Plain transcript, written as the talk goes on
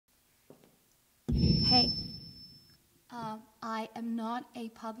Hey. I am not a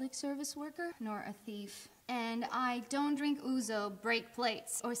public service worker, nor a thief. And I don't drink ouzo, break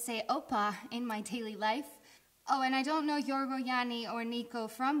plates, or say opa in my daily life. Oh, and I don't know Yorgo, Yanni, or Niko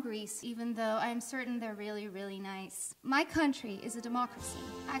from Greece, even though I'm certain they're really, really nice. My country is a democracy.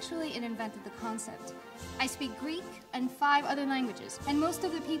 Actually, it invented the concept. I speak Greek and 5 other languages, and most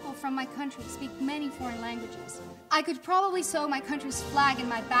of the people from my country speak many foreign languages. I could probably sew my country's flag in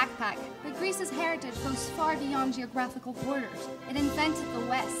my backpack, but Greece's heritage goes far beyond geographical borders. It invented the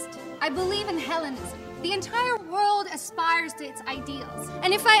West. I believe in Hellenism. The entire world aspires to its ideals.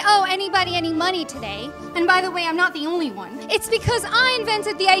 And if I owe anybody any money today, and by the way, I'm not the only one, it's because I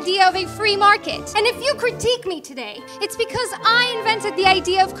invented the idea of a free market. And if you critique me today, it's because I invented the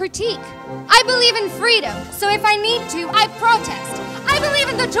idea of critique. I believe in freedom, so if I need to, I protest. I believe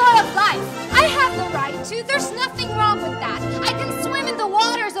in the joy of life. I have the right to. There's nothing wrong with that. I can swim in the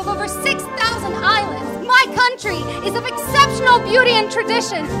waters of over 6,000 islands. My country is of exceptional beauty and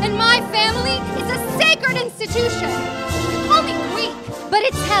tradition, and my family is a sacred institution. You call me Greek, but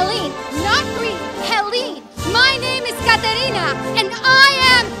it's Hellene, not Greek, Hellene. My name is Katerina, and I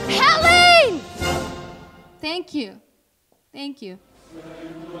am Hellene! Thank you. Thank you.